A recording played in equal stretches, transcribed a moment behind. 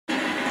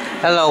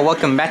Hello,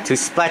 welcome back to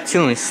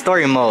Splatoon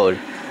Story Mode.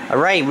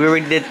 Alright, we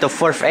already did the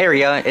 4th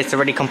area. It's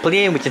already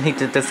completed. We just need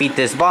to defeat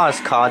this boss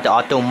called the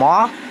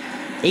Octomaw.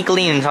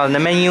 Equally on the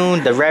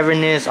menu, the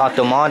Ravenous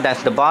Octomaw,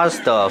 that's the boss,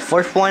 the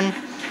 4th one.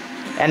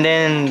 And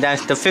then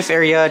that's the 5th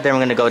area, then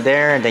we're gonna go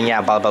there, and then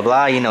yeah, blah blah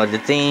blah, you know the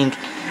thing.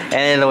 And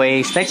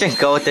anyways, let's just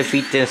go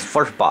defeat this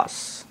 4th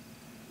boss.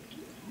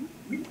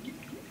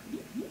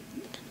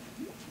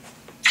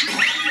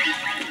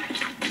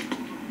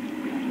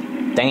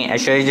 Dang it, I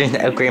should have just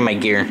upgraded my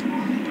gear.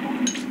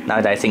 Now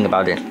that I think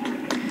about it.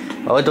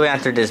 What do I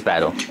after this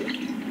battle?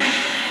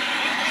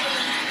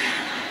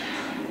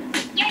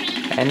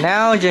 And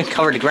now just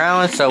cover the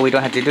ground so we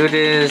don't have to do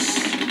this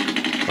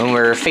when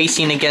we're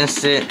facing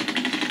against it.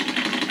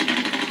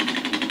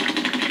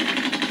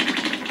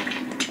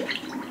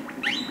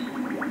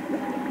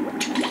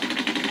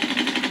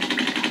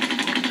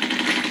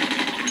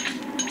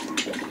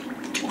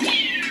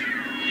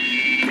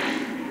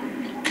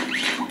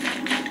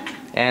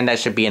 And that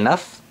should be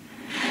enough.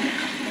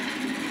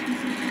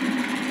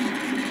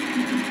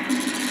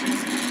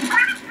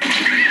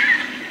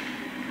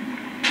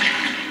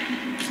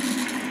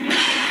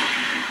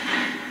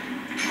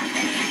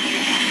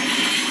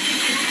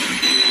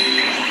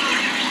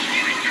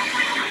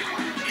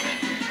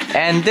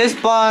 And this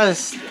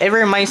boss, it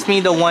reminds me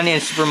of the one in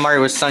Super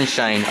Mario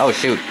Sunshine. Oh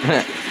shoot.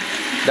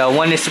 The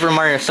one in Super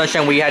Mario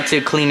Sunshine we had to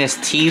clean his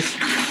teeth.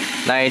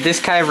 Like, this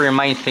kind of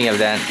reminds me of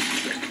that.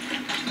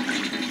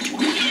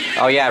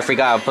 Oh yeah, I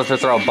forgot. I'm supposed to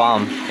throw a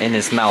bomb in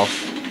his mouth.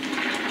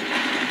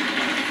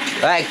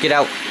 Alright, get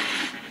out.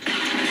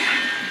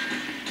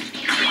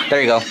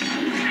 There you go.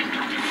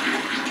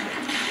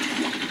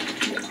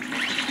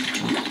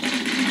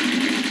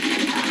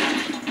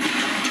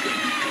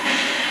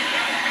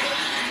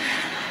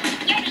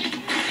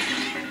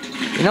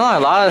 You know,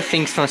 a lot of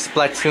things from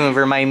Splatoon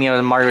remind me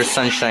of Mario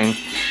Sunshine.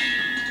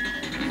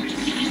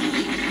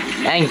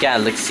 And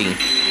Galaxy.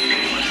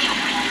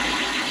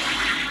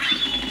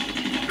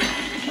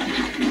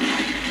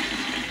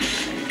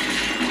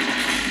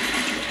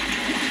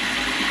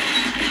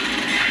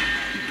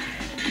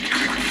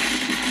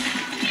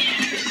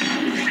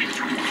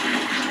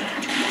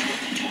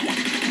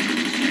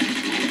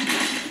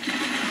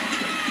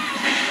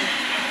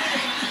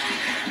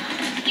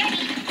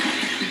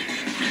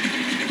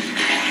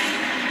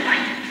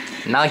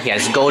 Now he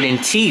has golden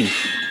teeth.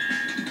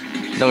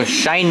 Those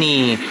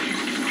shiny.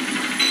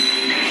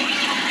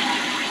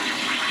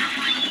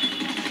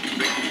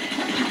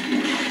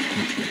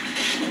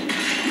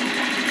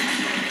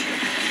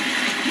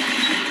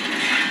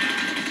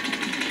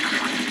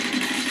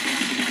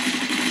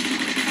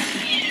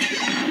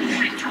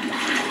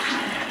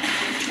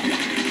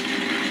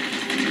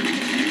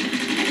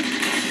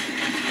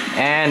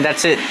 And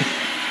that's it.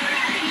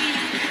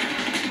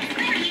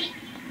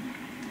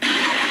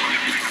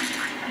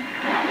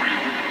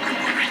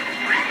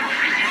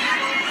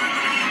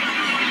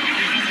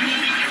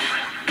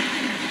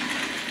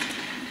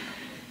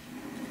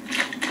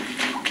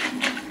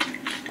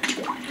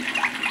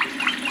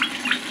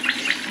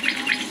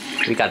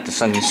 We got the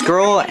Sunken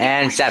Scroll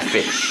and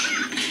Zapfish.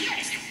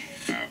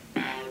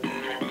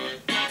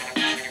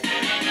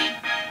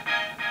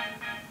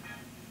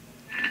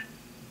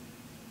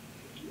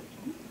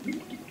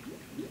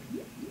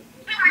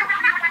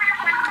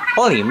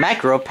 Holy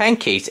mackerel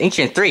pancakes,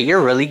 Ancient 3,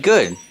 you're really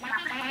good.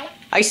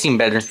 I seem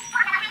better. If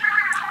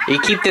you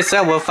keep this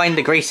up, we'll find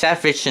the great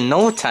Zapfish in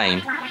no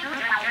time.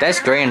 That's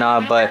great and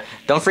all, but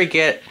don't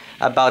forget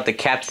about the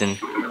captain.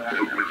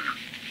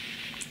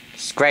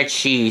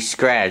 Scratchy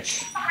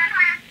Scratch.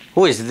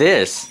 Who is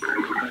this?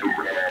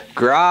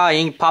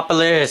 Grawing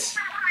Populous.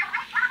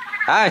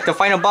 Ah, it's the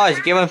final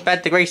boss. Give him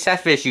back the great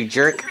Zapfish, you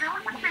jerk.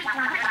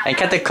 And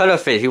Captain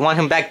Cuttlefish, you want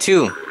him back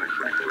too.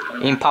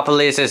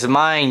 Impopulous is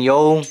mine,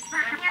 yo.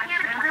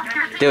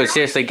 Dude,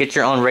 seriously, get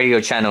your own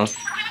radio channel.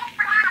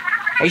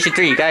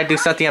 H3, you gotta do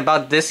something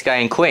about this guy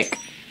and quick.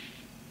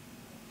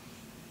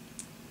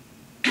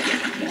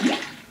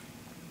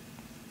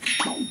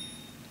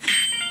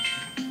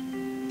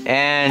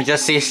 And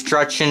just the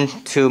instruction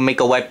to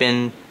make a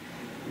weapon.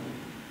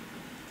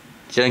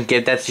 Just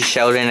give that to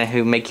Sheldon and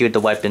he'll make you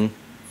the weapon.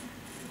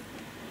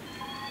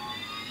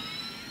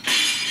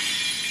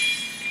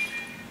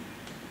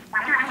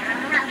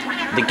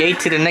 The gate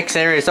to the next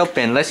area is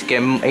open. Let's get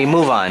a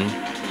move on.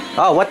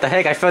 Oh, what the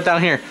heck? I fell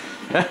down here.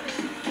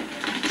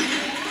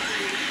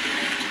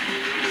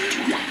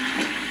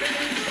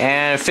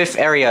 And 5th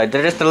area.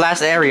 That is the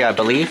last area, I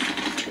believe.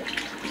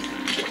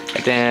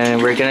 And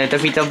then we're gonna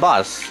defeat the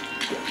boss.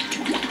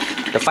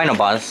 The final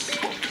boss.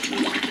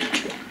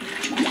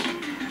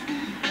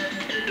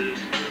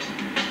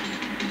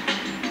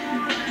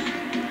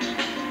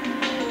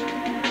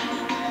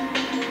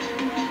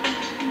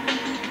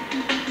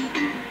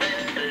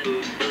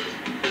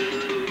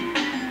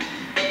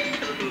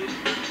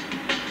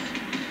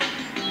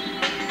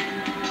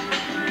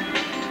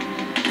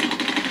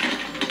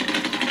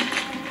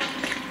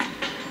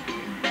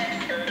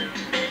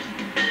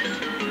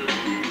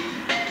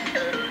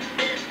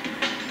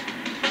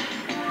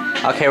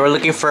 Okay, we're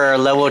looking for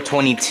level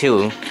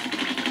 22.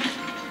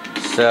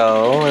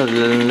 So,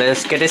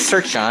 let's get a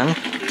search on.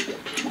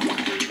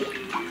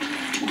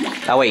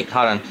 Oh wait,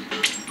 hold on.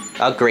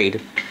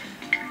 Upgrade.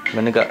 I'm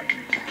gonna go...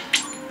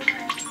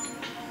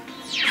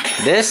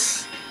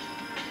 this.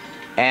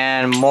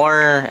 And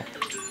more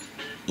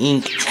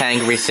ink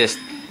tank resist.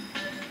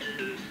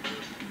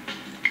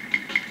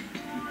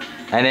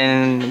 And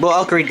then we'll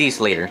upgrade these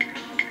later.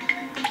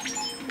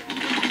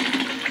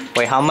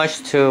 Wait, how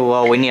much to...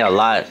 well, we need a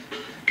lot.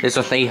 This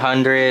was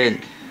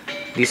 800.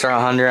 These are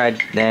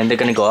 100. Then they're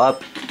gonna go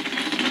up.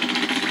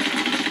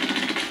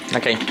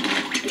 Okay.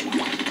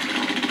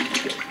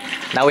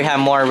 Now we have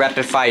more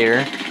rapid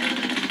fire.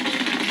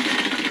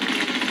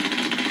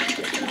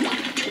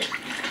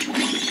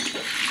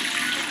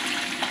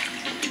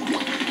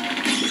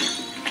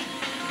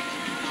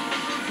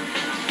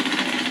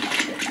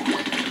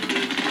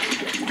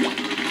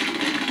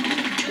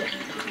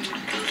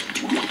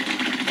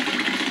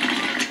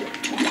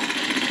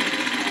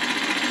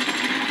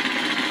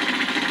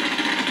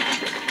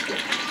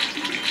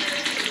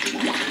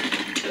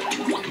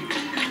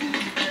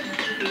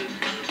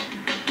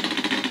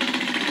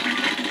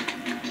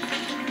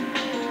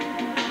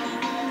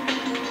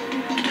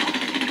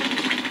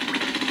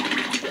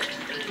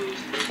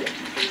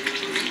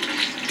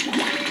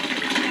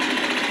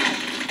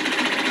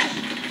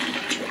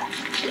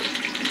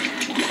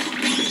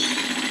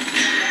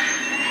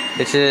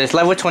 This is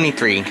level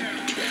 23.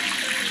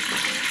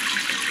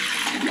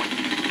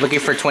 Looking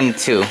for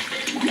 22.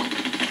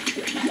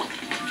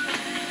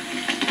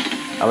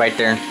 Oh, right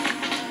there.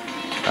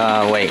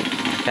 Wait.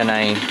 Can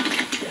I...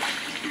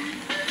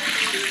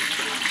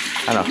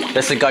 I don't know.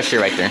 There's a gusher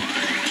right there.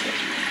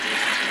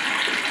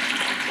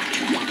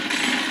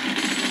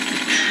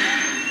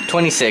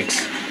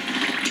 26.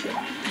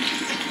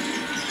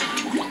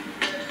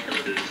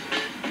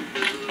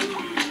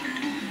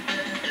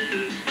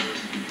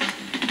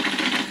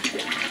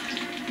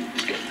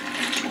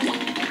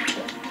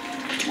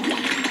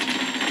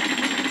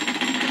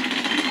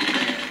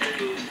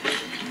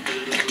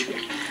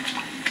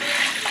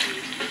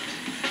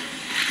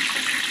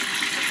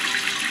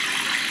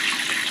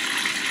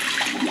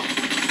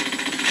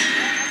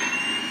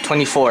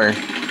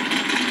 $24.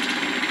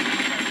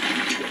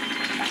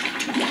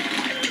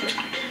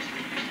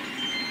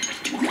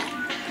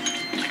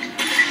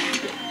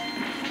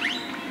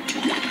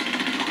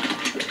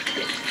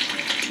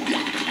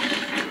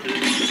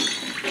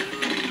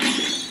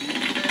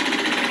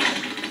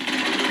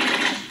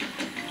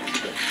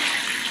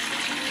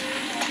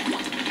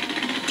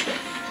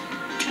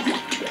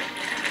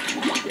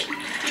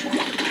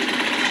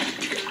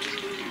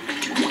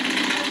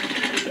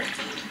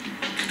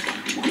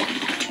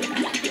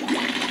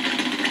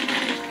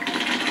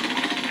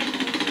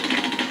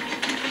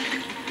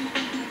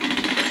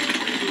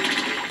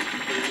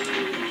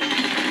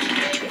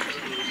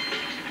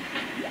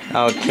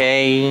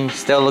 Okay,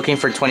 still looking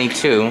for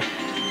 22.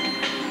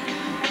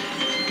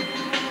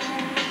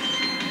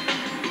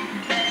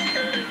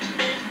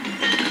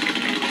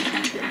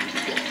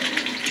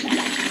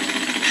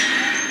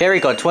 Here we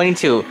go,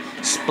 22.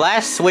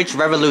 Splat-Switch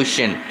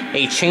Revolution,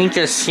 a change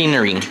of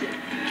scenery.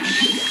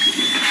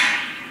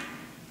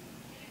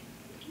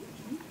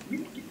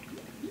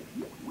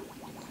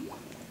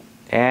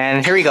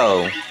 And here we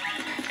go.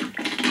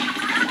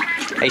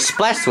 A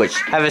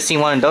Splat-Switch. Haven't seen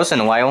one of those in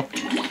a while.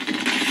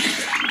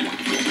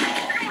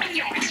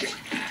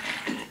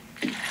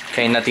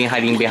 Okay, nothing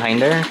hiding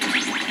behind there.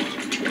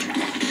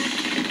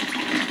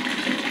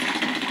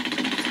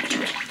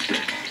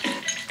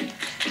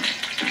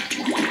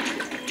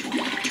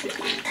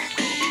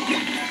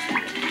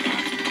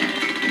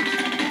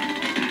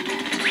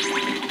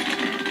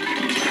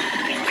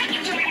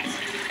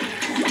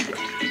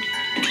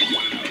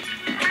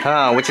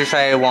 Huh, which is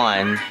I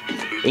want?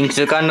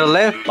 Inkzuk on the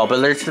left,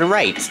 bubbler to the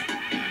right.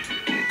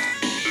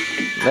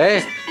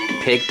 Let's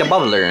pick the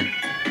bubbler.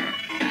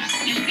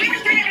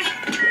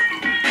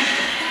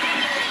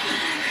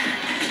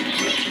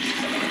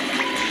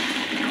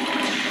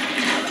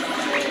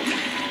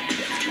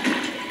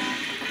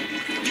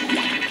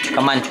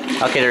 Come on.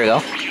 Okay, there we go.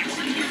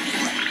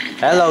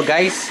 Hello,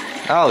 guys.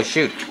 Oh,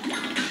 shoot.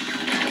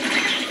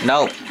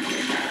 No.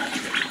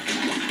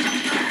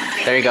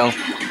 There you go.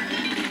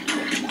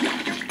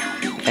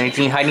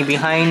 Anything hiding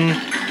behind?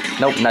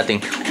 Nope,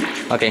 nothing.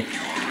 Okay.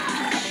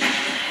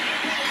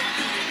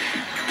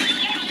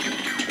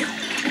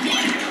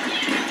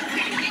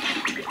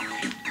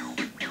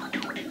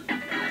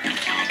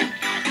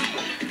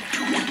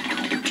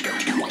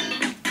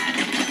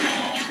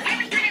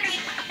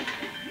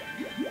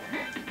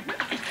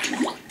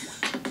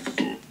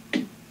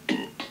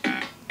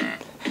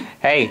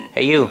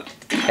 Hey, you.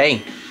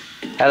 Hey.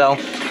 Hello.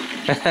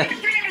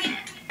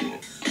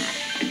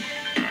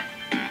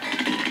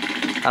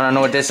 I don't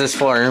know what this is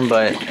for,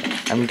 but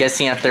I'm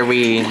guessing after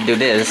we do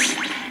this,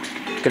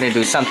 gonna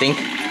do something.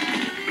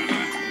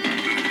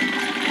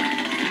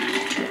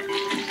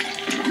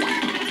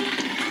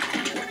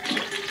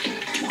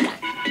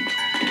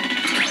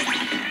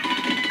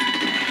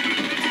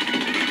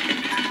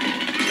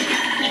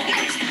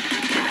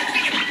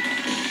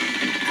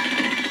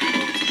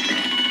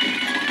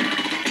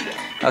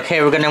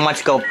 Okay, we're gonna want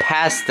to go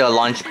past the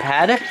launch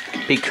pad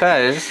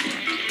because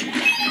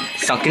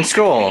sunken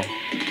scroll.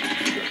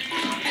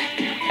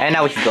 And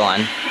now we can go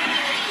on.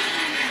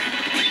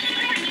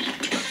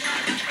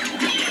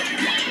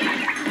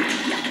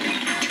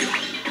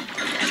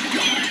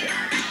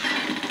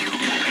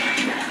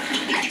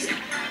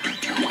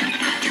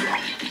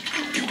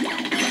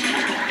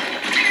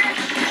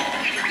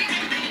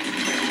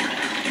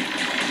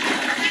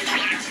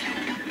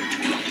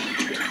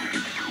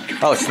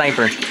 Oh,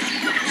 sniper.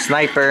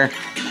 Sniper.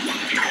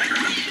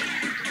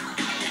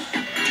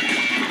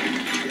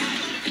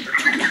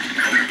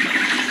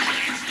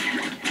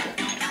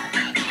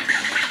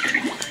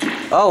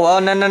 Oh,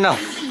 no.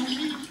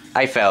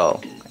 I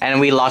fell. And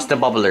we lost the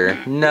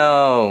bubbler.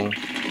 No.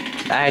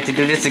 I had to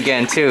do this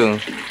again, too.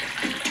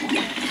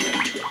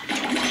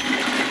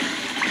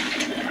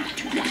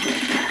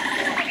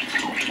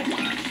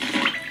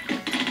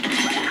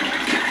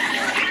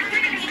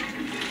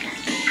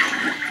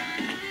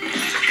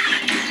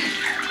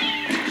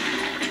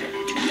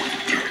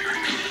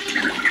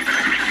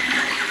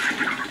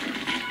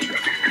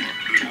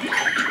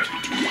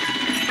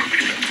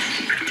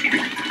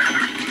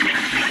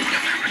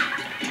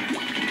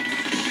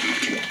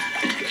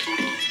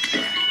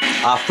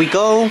 Off we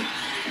go.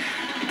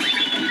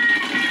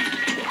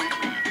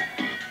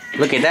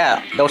 Look at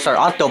that. Those are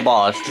octo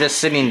balls just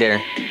sitting there.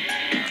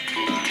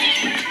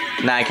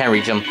 Nah, I can't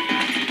reach them.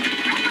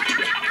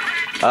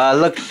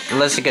 Look,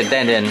 let's get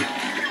that in.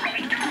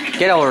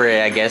 Get over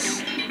it, I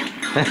guess.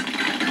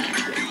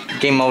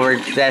 Game over.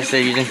 That's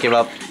it. You just give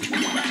up.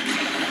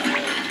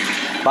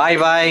 Bye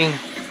bye.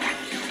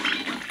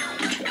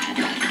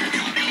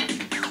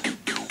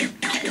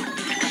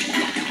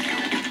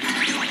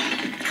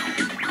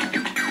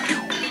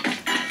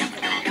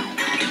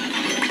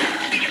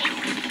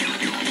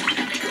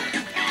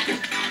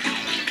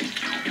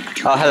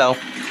 Oh, hello.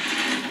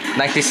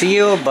 Nice to see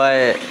you,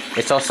 but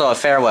it's also a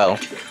farewell.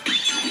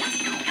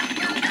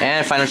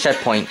 And final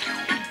checkpoint.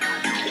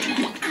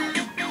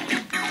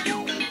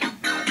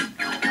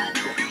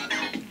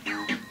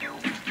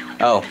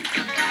 Oh.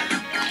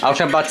 I was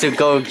about to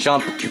go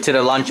jump to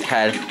the launch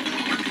pad.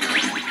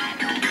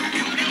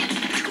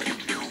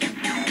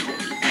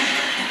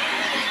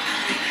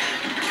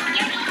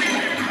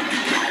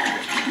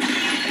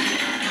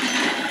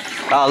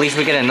 Oh, at least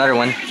we get another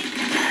one.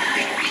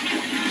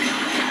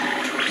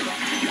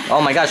 Oh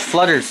my gosh,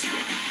 flutters.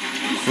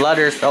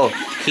 Flutters. Oh,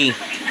 key.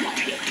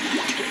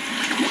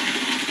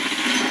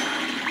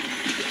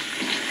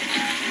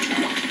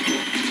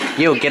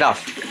 You, get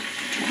off.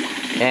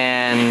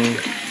 And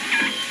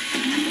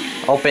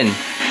open.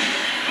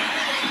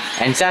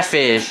 And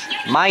Zapfish.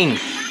 Mine.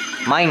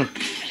 Mine.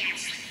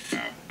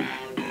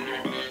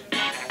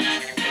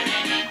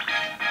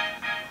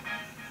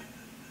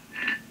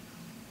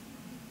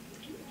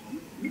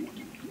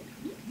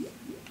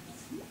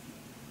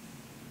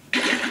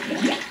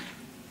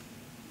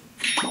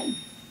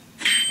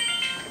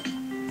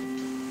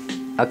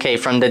 Okay,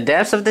 from the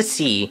depths of the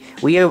sea,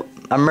 we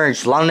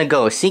emerged long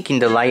ago seeking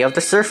the light of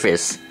the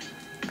surface.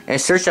 In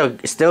search of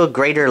still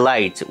greater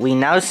light, we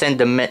now send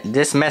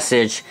this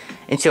message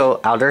into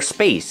outer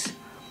space,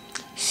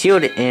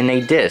 sealed in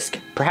a disk.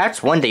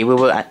 Perhaps one day we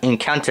will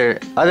encounter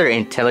other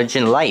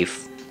intelligent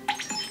life.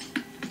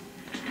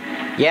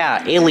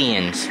 Yeah,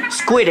 aliens.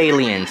 Squid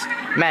aliens.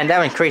 Man, that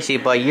went crazy,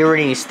 but you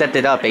already stepped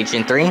it up,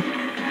 Agent 3.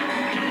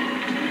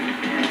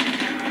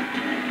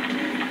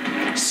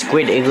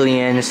 Squid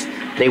aliens.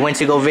 They went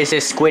to go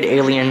visit squid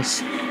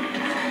aliens.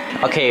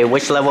 Okay,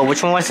 which level?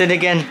 Which one was it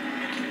again?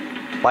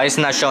 Why is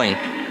it not showing?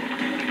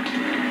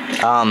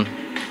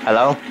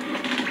 Hello?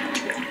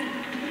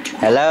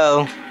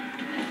 Hello?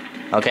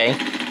 Okay.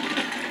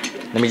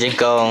 Let me just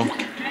go.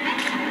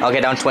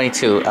 Okay, down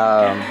 22.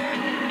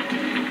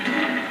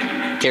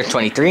 Here's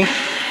 23.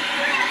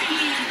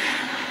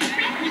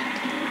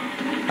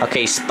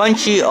 Okay,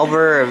 spongy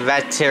over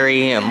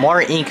battery,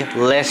 more ink,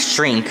 less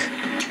shrink.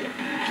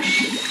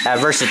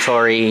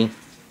 Adversatory.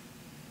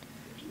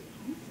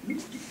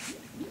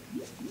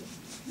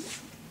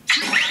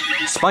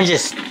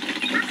 Sponges!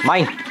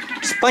 Mine!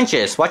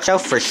 Sponges! Watch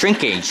out for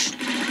shrinkage!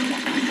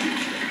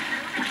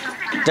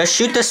 Just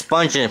shoot the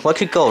sponges. What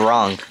could go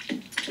wrong?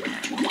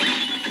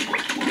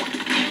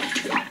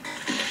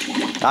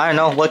 I don't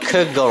know. What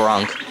could go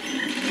wrong?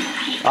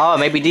 Oh,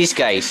 maybe these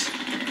guys.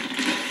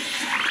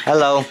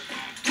 Hello.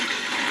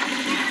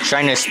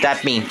 Trying to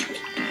stab me.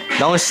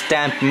 Don't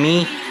stab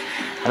me.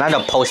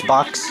 Another post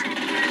box.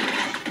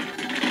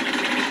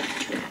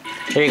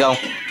 Here you go.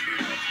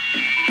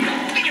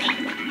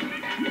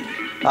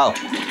 Oh.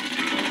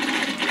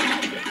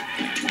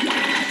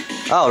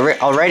 Oh,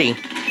 already.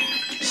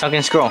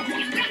 Sunken scroll.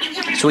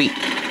 Sweet.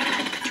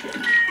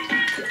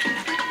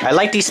 I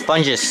like these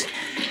sponges.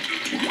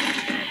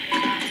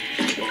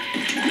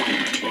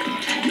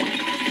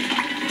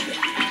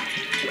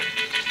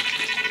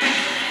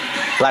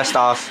 Blast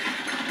off.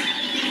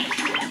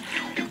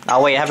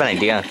 Oh wait, I have an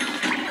idea.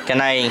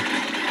 Can I...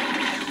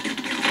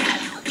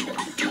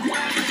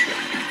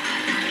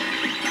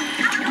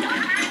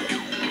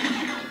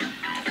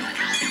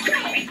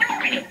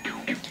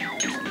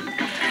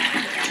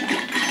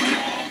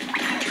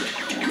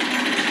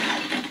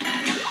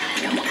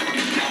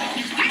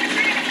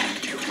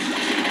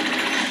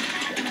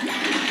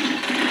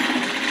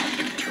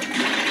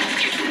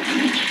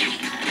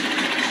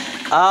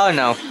 Oh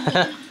no.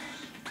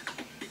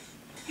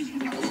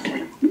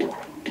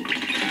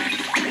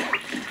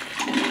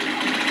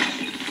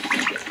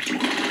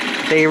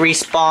 They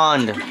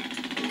respawned.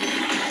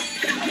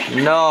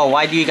 No,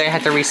 why do you guys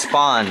have to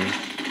respawn?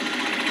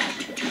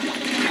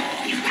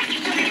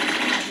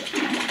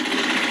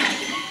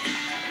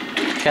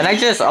 Can I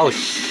just... Oh,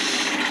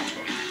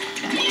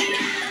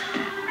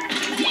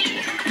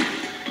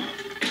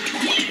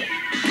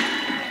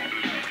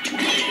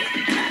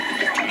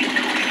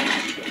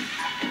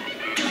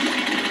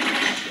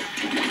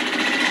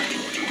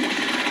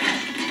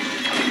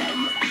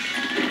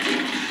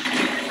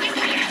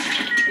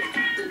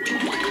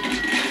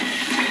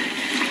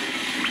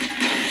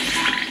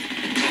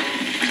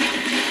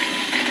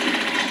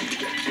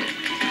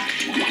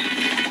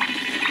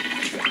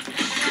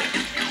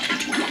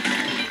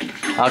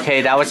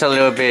 okay, that was a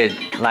little bit,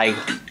 like,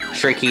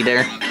 tricky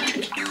there.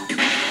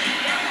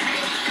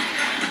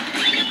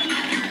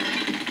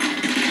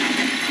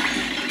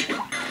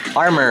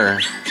 Armor.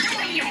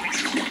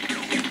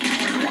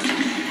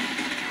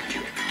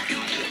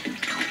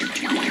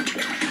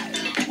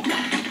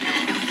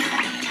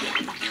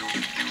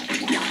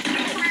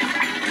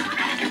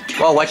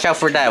 Whoa, watch out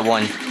for that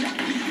one.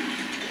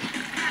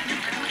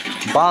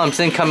 Bombs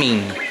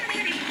incoming.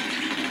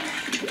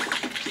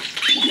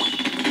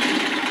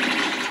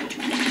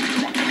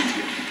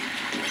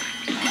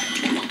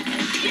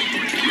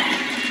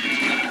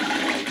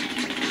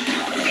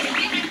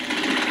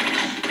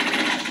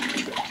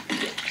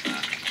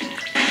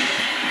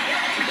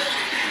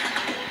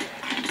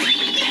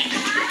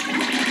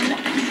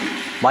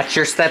 Watch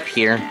your step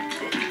here.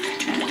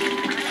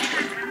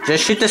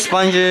 Just shoot the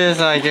sponges,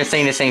 just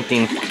saying the same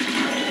thing.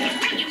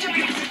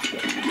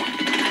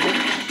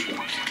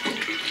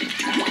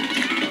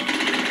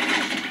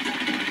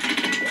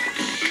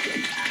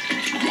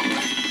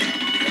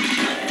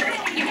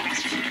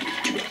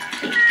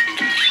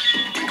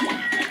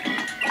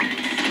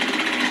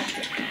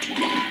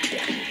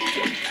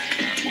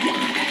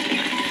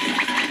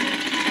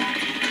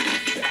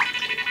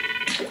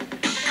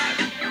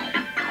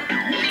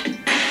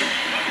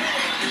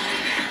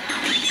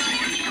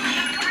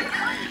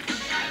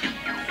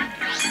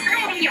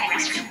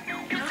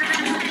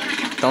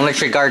 Don't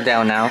let your guard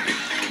down now.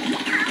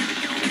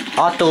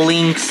 Auto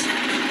links.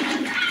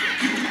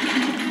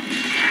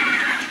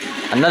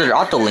 Another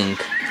auto link.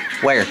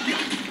 Where?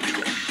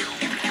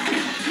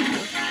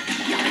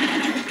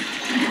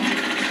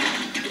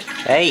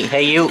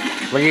 Hey you.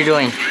 What are you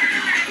doing?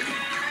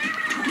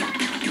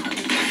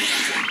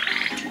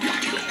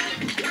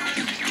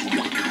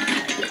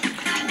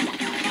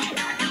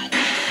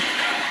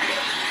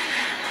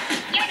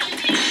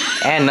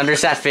 And another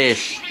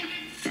Zapfish.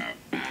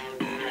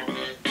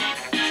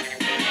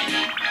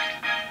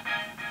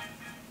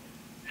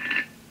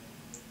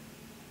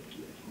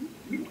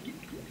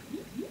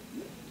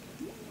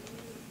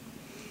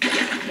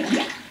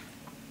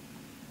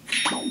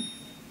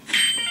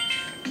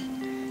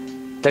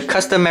 The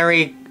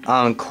customary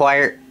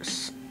Katamari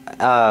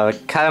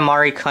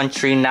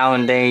country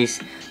nowadays,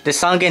 the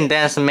song and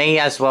dance may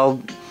as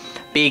well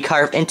be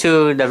carved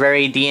into the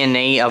very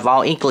DNA of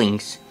all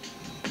Inklings.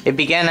 It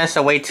began as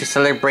a way to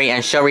celebrate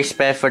and show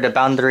respect for the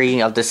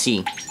boundary of the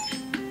sea.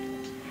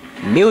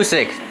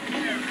 Music!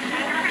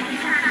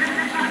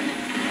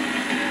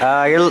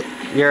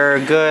 You're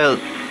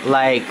good,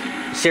 like,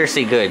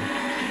 seriously good.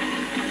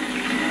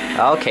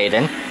 Okay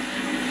then.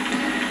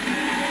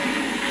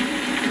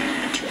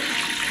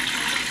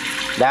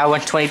 That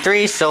one's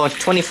 23, so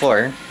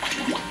 24.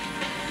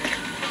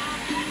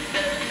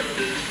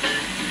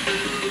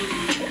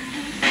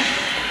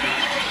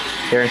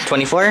 Here's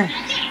 24.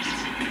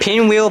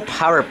 Pinwheel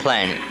power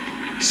plant.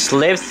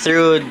 Slip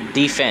through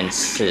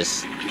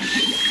defenses.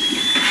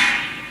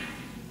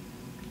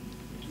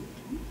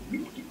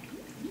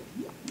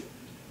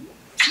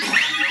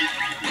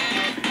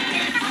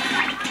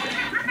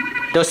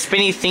 Those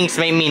spinny things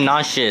make me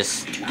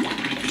nauseous.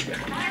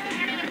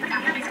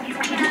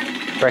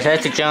 Press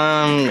X to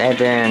jump and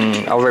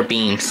then over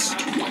beams.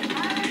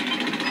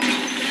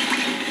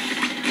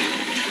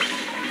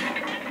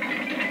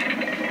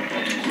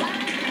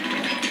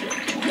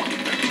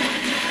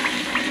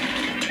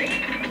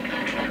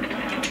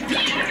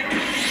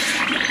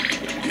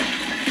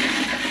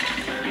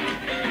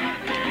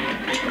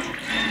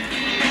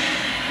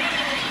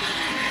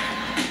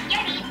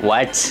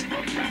 What?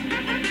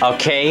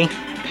 Okay.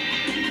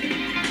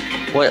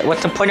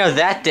 What's the point of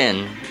that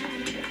then?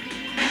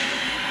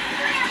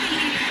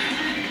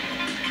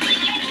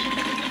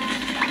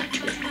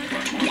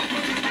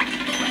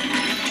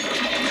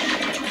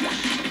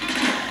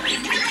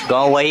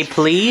 Go away,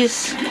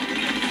 please.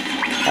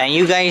 And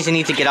you guys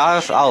need to get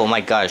off. Oh my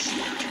gosh.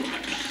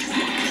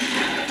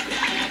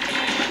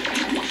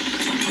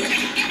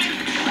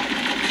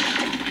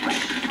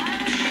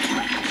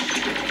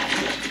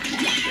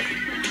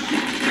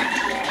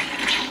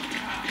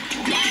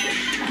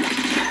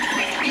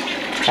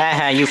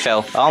 Haha, you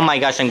fell. Oh my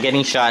gosh, I'm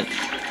getting shot.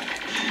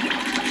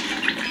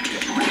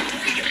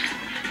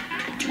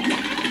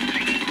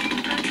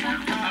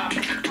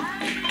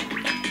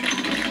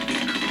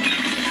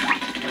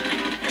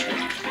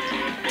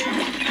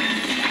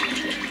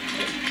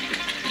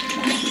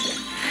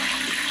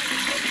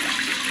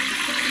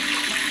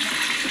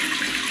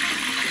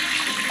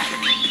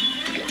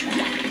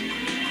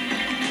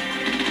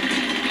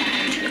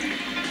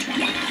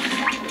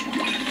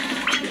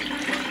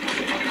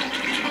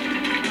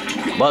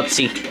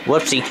 Whoopsie.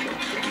 Whoopsie.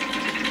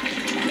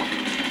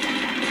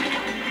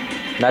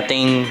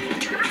 Nothing.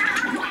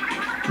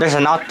 There's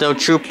an auto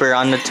trooper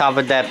on the top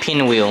of that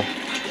pinwheel.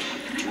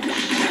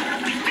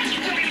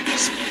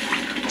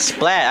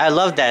 Splat, I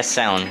love that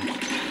sound.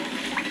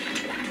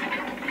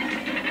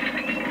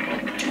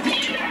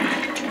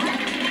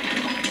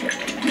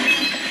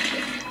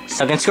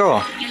 Stuck and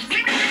scroll.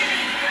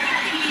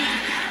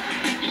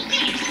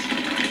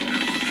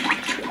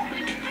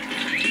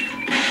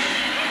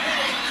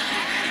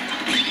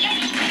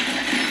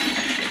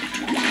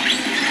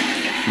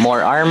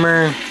 More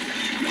armor.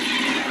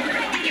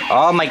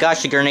 Oh my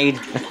gosh, a grenade.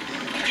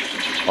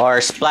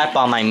 Or splat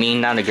bomb, I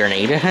mean, not a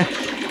grenade.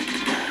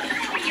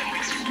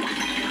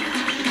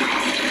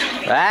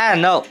 Ah,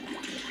 no.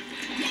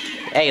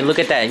 Hey, look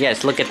at that.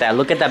 Yes, look at that.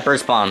 Look at that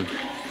burst bomb.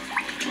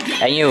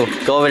 And you,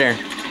 go over there.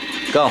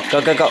 Go,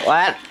 go, go, go.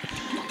 What?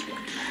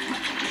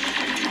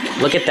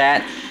 Look at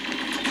that.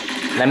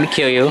 Let me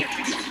kill you.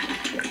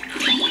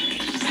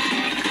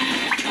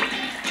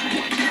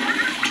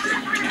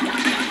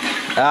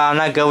 I'm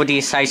not good with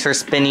these sites for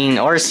spinning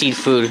or seed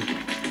food.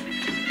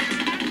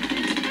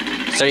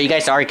 So you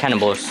guys are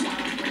cannibals.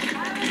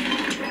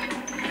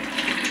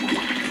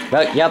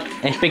 Well, yep,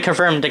 it's been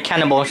confirmed, they're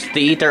cannibals.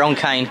 They eat their own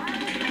kind.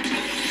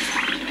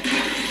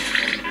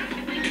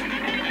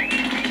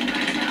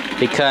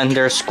 Because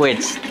they're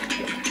squids.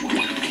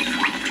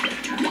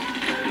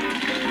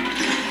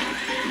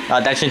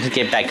 Oh, that shouldn't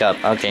get back up.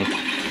 Okay.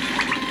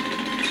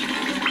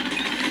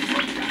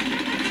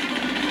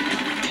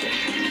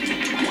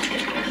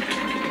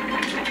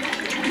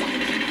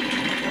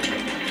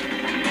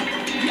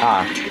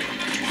 Ah,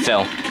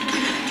 fell.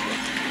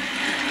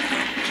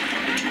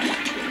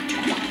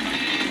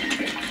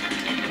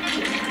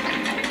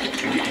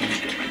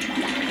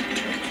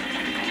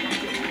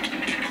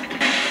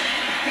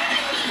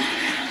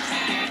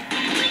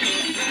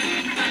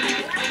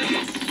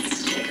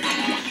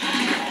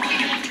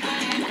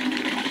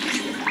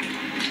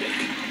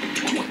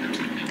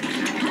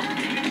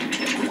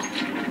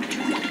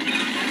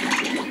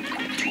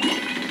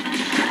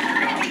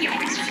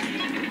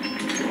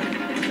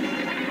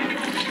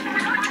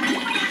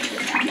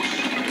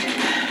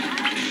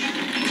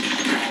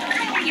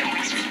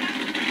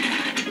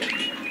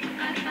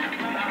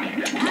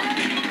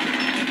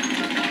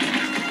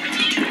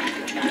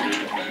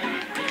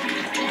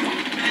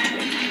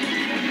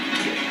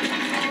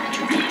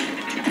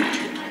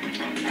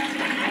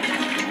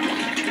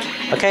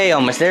 Okay,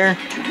 almost there.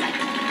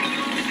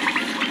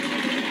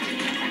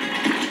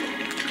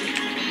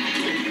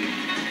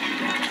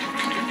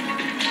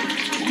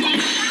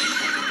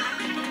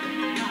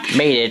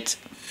 Made it.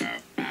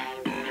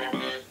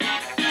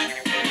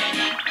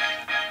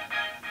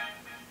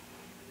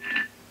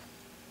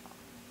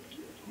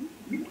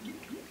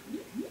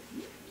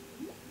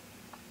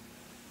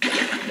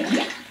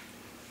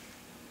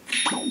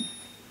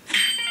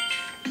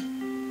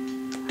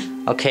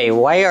 Okay,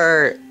 why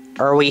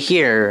are we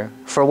here?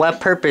 For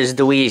what purpose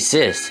do we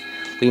exist?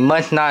 We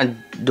must not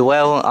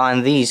dwell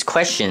on these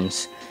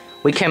questions.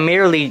 We can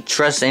merely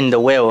trust in the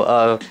will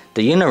of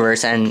the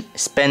universe and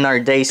spend our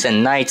days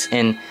and nights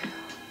in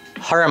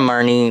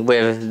harmony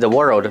with the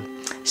world,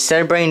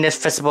 celebrating this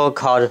festival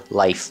called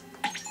life.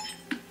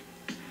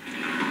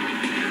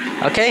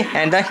 Okay,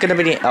 and that's gonna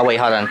be the... Oh wait,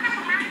 hold on.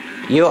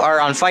 You are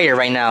on fire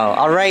right now.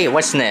 Alright,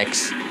 what's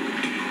next?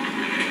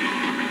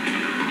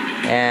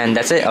 And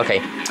that's it?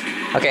 Okay.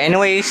 Okay,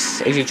 anyways,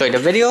 if you enjoyed the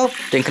video,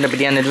 then gonna be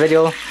the end of the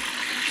video.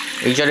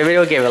 If you enjoyed the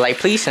video, give it a like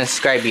please, and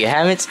subscribe if you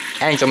haven't.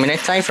 And join me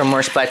next time for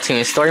more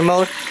Splatoon Story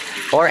Mode,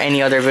 or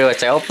any other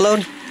videos I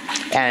upload.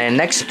 And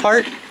next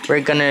part,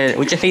 we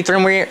just need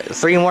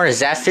three more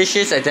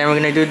Zapfishes, and then we're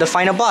gonna do the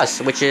final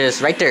boss, which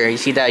is right there. You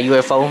see that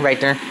UFO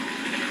right there?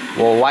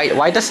 Well,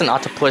 why does an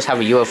octopus have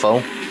a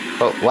UFO?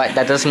 But what?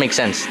 That doesn't make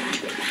sense.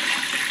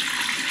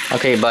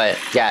 Okay, but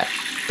yeah,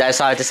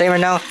 that's all I have to say right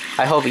now.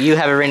 I hope you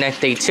have a really nice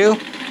day too.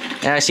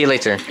 And I'll see you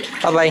later.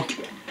 Bye bye.